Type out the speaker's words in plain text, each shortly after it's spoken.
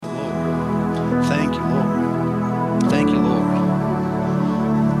Thank you, Lord. Thank you, Lord.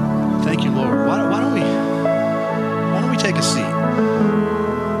 Thank you, Lord. Why don't we take a seat?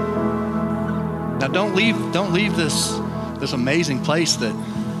 Now, don't leave this amazing place that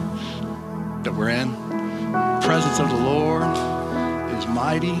we're in. The presence of the Lord is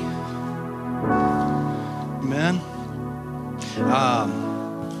mighty. Amen.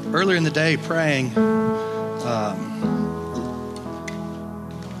 Earlier in the day, praying,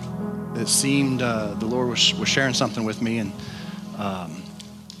 it seemed the Lord was sharing something with me, and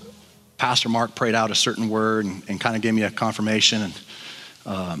Pastor Mark prayed out a certain word and kind of gave me a confirmation.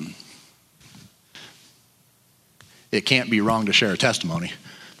 And it can't be wrong to share a testimony,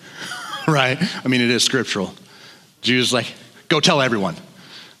 right? I mean, it is scriptural. Jesus is like, go tell everyone.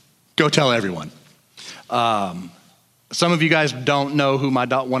 Go tell everyone. Some of you guys don't know who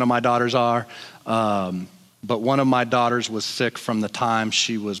one of my daughters are, but one of my daughters was sick from the time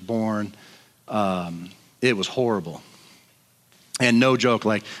she was born. It was horrible. And no joke,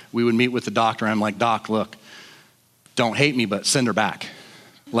 like we would meet with the doctor and I'm like, Doc, look, don't hate me, but send her back.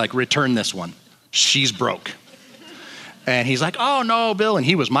 Like return this one. She's broke. And he's like, oh no, Bill. And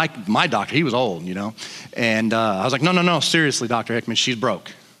he was my doctor. He was old, you know. And I was like, no, seriously, Dr. Hickman, she's broke.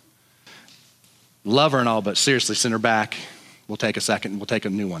 Love her and all, but seriously, send her back. We'll take a second. We'll take a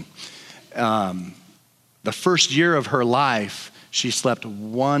new one. The first year of her life, she slept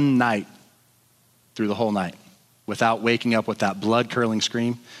one night through the whole night without waking up with that blood-curdling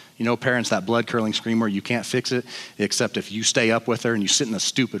scream. You know, parents, that blood-curdling scream where you can't fix it except if you stay up with her and you sit in a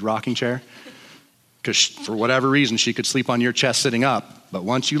stupid rocking chair. Because for whatever reason, she could sleep on your chest sitting up. But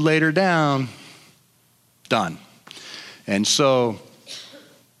once you laid her down, done. And so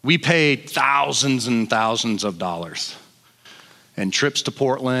we paid thousands and thousands of dollars and trips to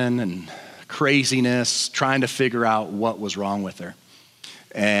Portland and craziness, trying to figure out what was wrong with her.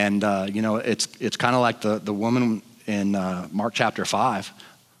 And, you know, it's kind of like the woman in Mark chapter 5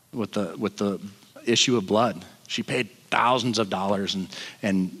 with the issue of blood. She paid thousands of dollars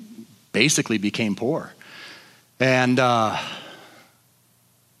and basically became poor. And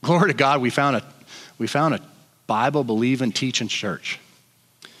glory to God, we found a Bible believing teaching church.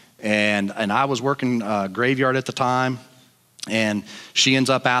 And I was working graveyard at the time, and she ends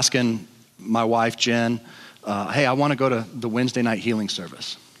up asking my wife Jen, hey, I want to go to the Wednesday night healing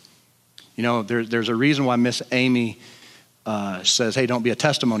service. You know, there's a reason why Miss Amy says, hey, don't be a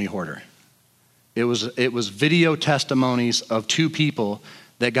testimony hoarder. It was video testimonies of two people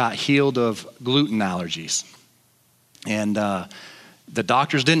that got healed of gluten allergies. And the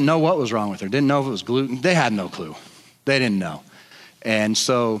doctors didn't know what was wrong with her, didn't know if it was gluten. They had no clue. They didn't know. And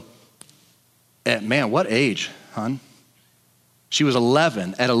so, man, what age, hon? She was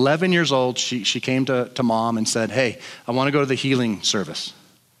 11. At 11 years old, she came to mom and said, hey, I want to go to the healing service.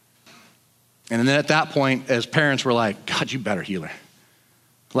 And then at that point, as parents, we're like, God, you better heal her.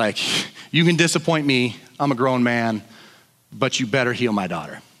 Like, you can disappoint me. I'm a grown man, but you better heal my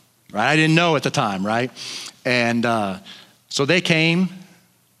daughter, right? I didn't know at the time, right? And so they came,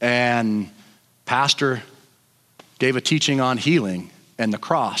 and pastor gave a teaching on healing and the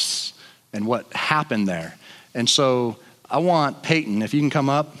cross and what happened there. And so I want Payton, if you can come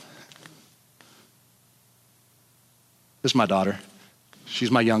up. This is my daughter.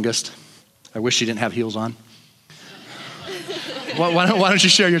 She's my youngest. I wish she didn't have heels on. Why don't you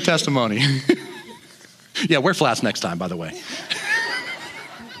share your testimony? Yeah, wear flats next time, by the way.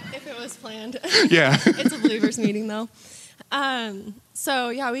 If it was planned. Yeah. It's a believers meeting, though. So,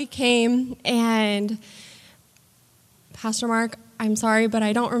 yeah, we came, and Pastor Mark, I'm sorry, but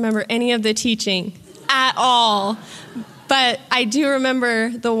I don't remember any of the teaching at all. But I do remember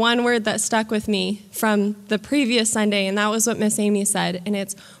the one word that stuck with me from the previous Sunday, and that was what Miss Amy said, and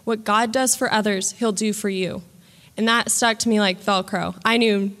it's, what God does for others, he'll do for you. And that stuck to me like Velcro. I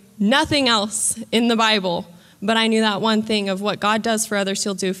knew nothing else in the Bible, but I knew that one thing of what God does for others,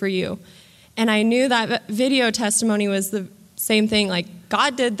 he'll do for you. And I knew that video testimony was the same thing, like,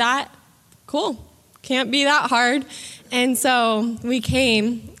 God did that, cool, can't be that hard. And so we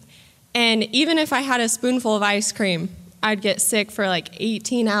came, and even if I had a spoonful of ice cream, I'd get sick for like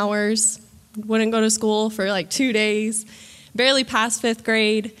 18 hours, wouldn't go to school for like 2 days, barely passed 5th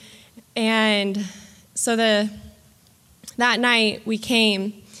grade. And so that night we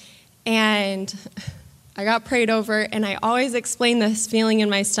came, and I got prayed over, and I always explain this feeling in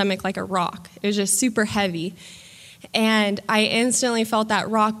my stomach like a rock. It was just super heavy. And I instantly felt that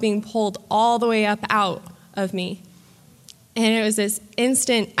rock being pulled all the way up out of me. And it was this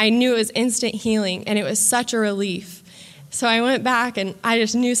instant, I knew it was instant healing, and it was such a relief. So I went back, and I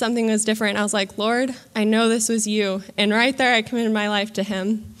just knew something was different. I was like, Lord, I know this was you. And right there, I committed my life to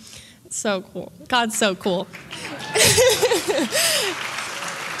him. So cool. God's so cool.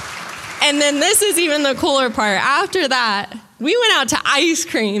 And then this is even the cooler part. After that, we went out to ice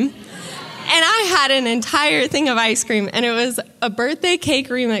cream, and I had an entire thing of ice cream, and it was a birthday cake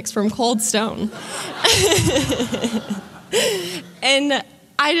remix from Cold Stone. And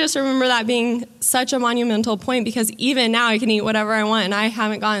I just remember that being such a monumental point, because even now I can eat whatever I want, and I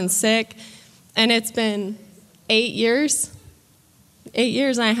haven't gotten sick, and it's been 8 years. 8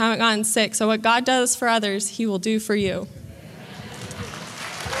 years, and I haven't gotten sick. So what God does for others, he will do for you.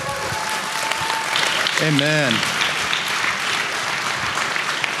 Amen.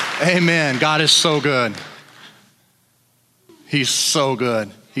 Amen. God is so good. He's so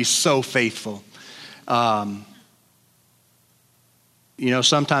good. He's so faithful. Sometimes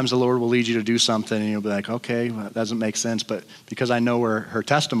the Lord will lead you to do something and you'll be like, okay, well, that doesn't make sense. But because I know her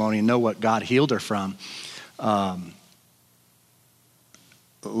testimony and know what God healed her from,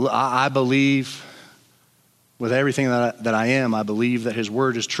 I believe with everything that I am, I believe that his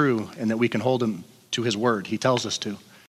word is true and that we can hold him to his word. He tells us to.